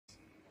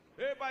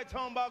Everybody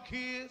talking about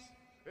kids.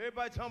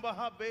 Everybody talking about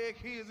how bad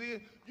kids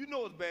is. You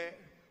know it's bad.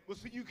 But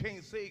see, you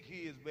can't say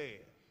kids bad.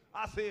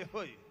 I say it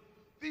for you.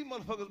 These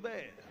motherfuckers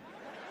bad.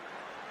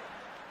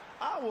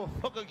 I will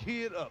fuck a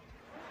kid up.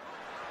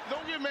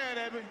 Don't get mad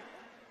at me.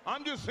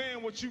 I'm just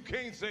saying what you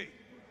can't say.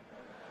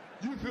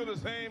 You feel the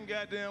same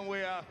goddamn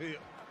way I feel.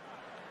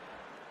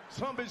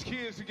 Some bitch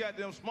kids are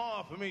goddamn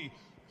smart for me.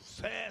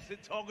 Sassy,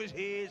 talking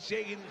head,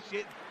 shaking and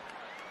shit.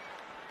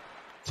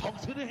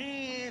 Talk to the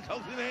hand, talk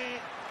to the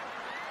hand.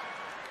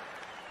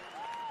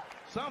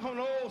 Some from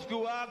the old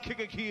school, I'll kick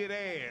a kid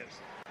ass.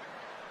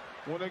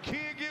 When a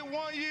kid get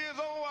 1 year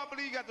old, I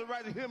believe you got the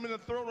right to hit him in the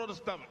throat or the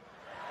stomach.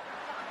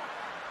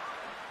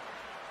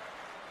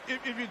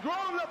 If you're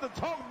grown enough to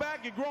talk back,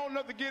 you're grown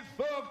enough to get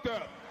fucked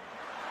up.